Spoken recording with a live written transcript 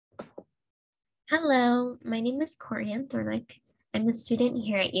Hello, my name is Coryann Thornock. I'm a student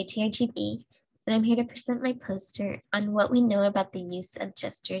here at UTRGB, and I'm here to present my poster on what we know about the use of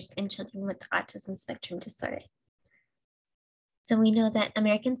gestures in children with autism spectrum disorder. So we know that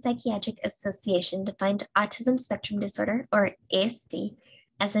American Psychiatric Association defined autism spectrum disorder, or ASD,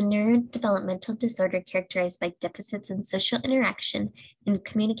 as a neurodevelopmental disorder characterized by deficits in social interaction and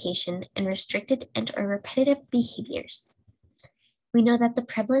communication and restricted and/or repetitive behaviors. We know that the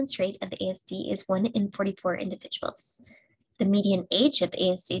prevalence rate of ASD is 1 in 44 individuals. The median age of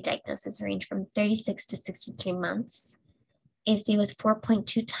ASD diagnosis ranged from 36 to 63 months. ASD was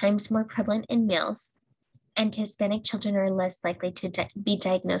 4.2 times more prevalent in males, and Hispanic children are less likely to be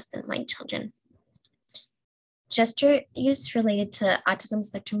diagnosed than white children. Gesture use related to autism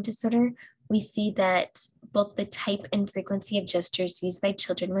spectrum disorder, we see that both the type and frequency of gestures used by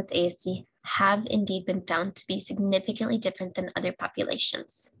children with ASD have indeed been found to be significantly different than other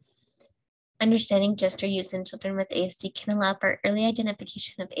populations. Understanding gesture use in children with ASD can allow for early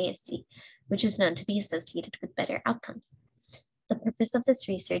identification of ASD, which is known to be associated with better outcomes. The purpose of this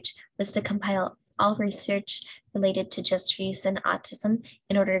research was to compile all research related to gesture use in autism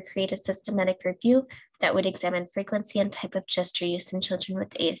in order to create a systematic review that would examine frequency and type of gesture use in children with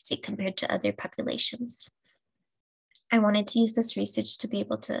ASD compared to other populations. I wanted to use this research to be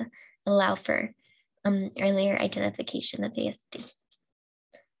able to allow for earlier identification of ASD.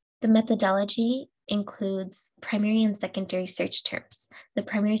 The methodology includes primary and secondary search terms. The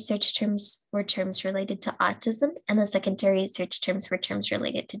primary search terms were terms related to autism, and the secondary search terms were terms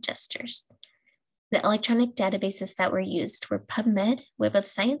related to gestures. The electronic databases that were used were PubMed, Web of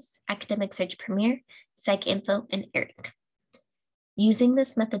Science, Academic Search Premier, PsycInfo, and ERIC. Using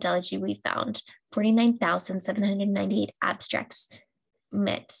this methodology, we found 49,798 abstracts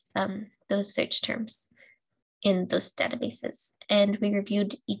met those search terms in those databases. And we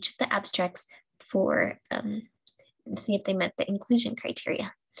reviewed each of the abstracts for see if they met the inclusion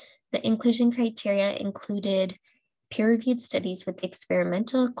criteria. The inclusion criteria included peer-reviewed studies with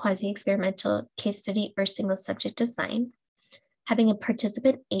experimental, quasi-experimental, case study, or single subject design, having a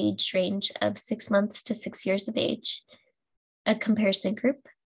participant age range of 6 months to 6 years of age, a comparison group,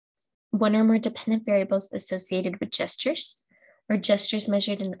 one or more dependent variables associated with gestures, or gestures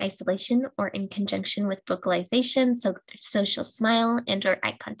measured in isolation or in conjunction with vocalization, so social smile, and or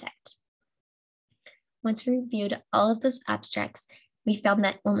eye contact. Once we reviewed all of those abstracts, we found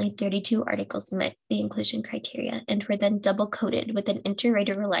that only 32 articles met the inclusion criteria and were then double coded with an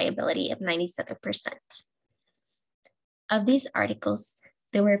inter-rater reliability of 97%. Of these articles,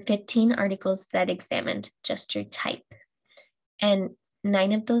 there were 15 articles that examined gesture type, and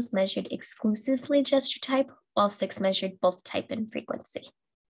 9 of those measured exclusively gesture type, while 6 measured both type and frequency.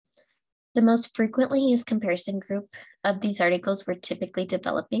 The most frequently used comparison group of these articles were typically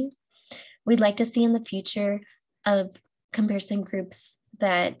developing. We'd like to see in the future of comparison groups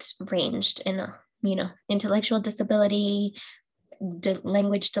that ranged in, intellectual disability,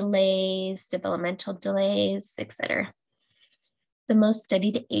 language delays, developmental delays, etc. The most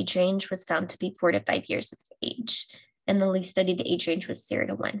studied age range was found to be 4 to 5 years of age, and the least studied age range was 0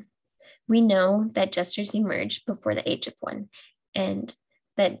 to 1. We know that gestures emerge before the age of 1, and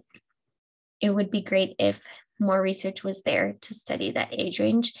that it would be great if more research was there to study that age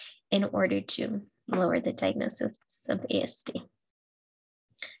range in order to lower the diagnosis of ASD.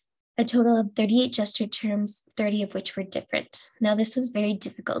 A total of 38 gesture terms, 30 of which were different. Now, this was very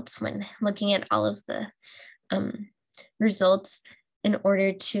difficult when looking at all of the results in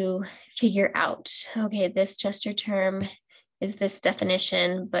order to figure out, okay, this gesture term is this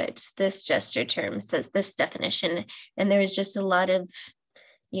definition, but this gesture term says this definition. And there was just a lot of,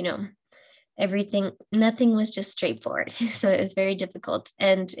 everything, nothing was just straightforward. So it was very difficult.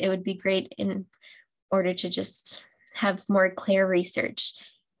 And it would be great in order to just have more clear research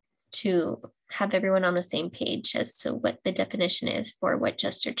to have everyone on the same page as to what the definition is for what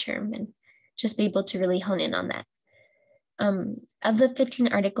gesture term, and just be able to really hone in on that. Of the 15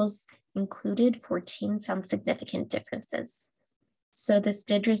 articles included, 14 found significant differences. So this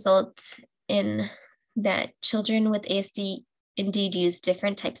did result in that children with ASD indeed use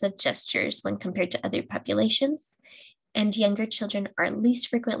different types of gestures when compared to other populations, and younger children are least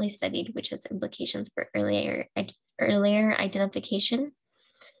frequently studied, which has implications for earlier identification.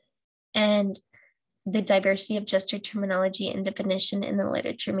 And the diversity of gesture terminology and definition in the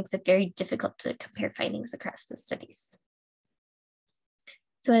literature makes it very difficult to compare findings across the studies.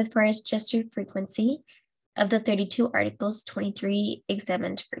 So as far as gesture frequency, of the 32 articles, 23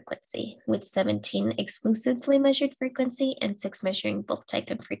 examined frequency, with 17 exclusively measured frequency and 6 measuring both type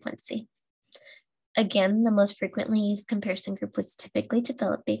and frequency. Again, the most frequently used comparison group was typically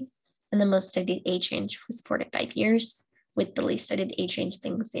developing, and the most studied age range was 4 to 5 years, with the least studied age range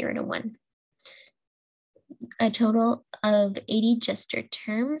being 0 to 1. A total of 80 gesture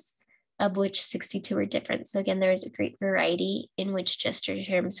terms, of which 62 were different. So again, there is a great variety in which gesture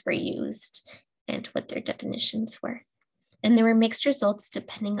terms were used and what their definitions were. And there were mixed results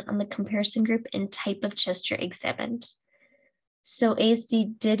depending on the comparison group and type of gesture examined. So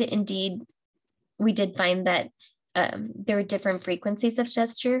ASD we did find that there were different frequencies of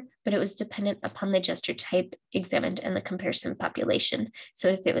gesture, but it was dependent upon the gesture type examined and the comparison population. So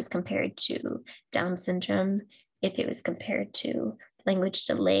if it was compared to Down syndrome, if it was compared to language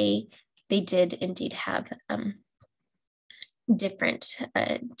delay, they did indeed have different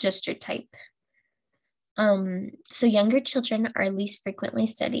gesture type. So younger children are least frequently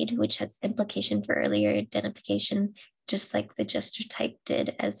studied, which has implication for earlier identification, just like the gesture type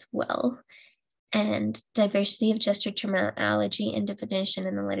did as well. And diversity of gesture terminology and definition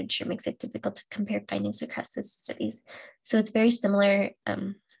in the literature makes it difficult to compare findings across the studies. So it's very similar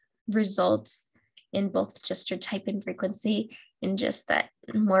results in both gesture type and frequency, and just that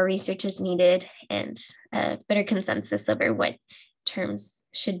more research is needed and better consensus over what terms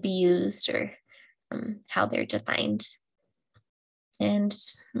should be used or how they're defined. And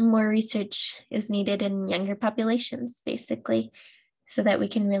more research is needed in younger populations, basically, so that we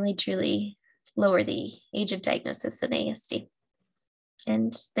can really truly lower the age of diagnosis in ASD.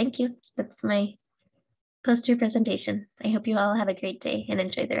 And thank you. That's my poster presentation. I hope you all have a great day and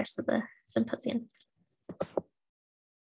enjoy the rest of the symposium.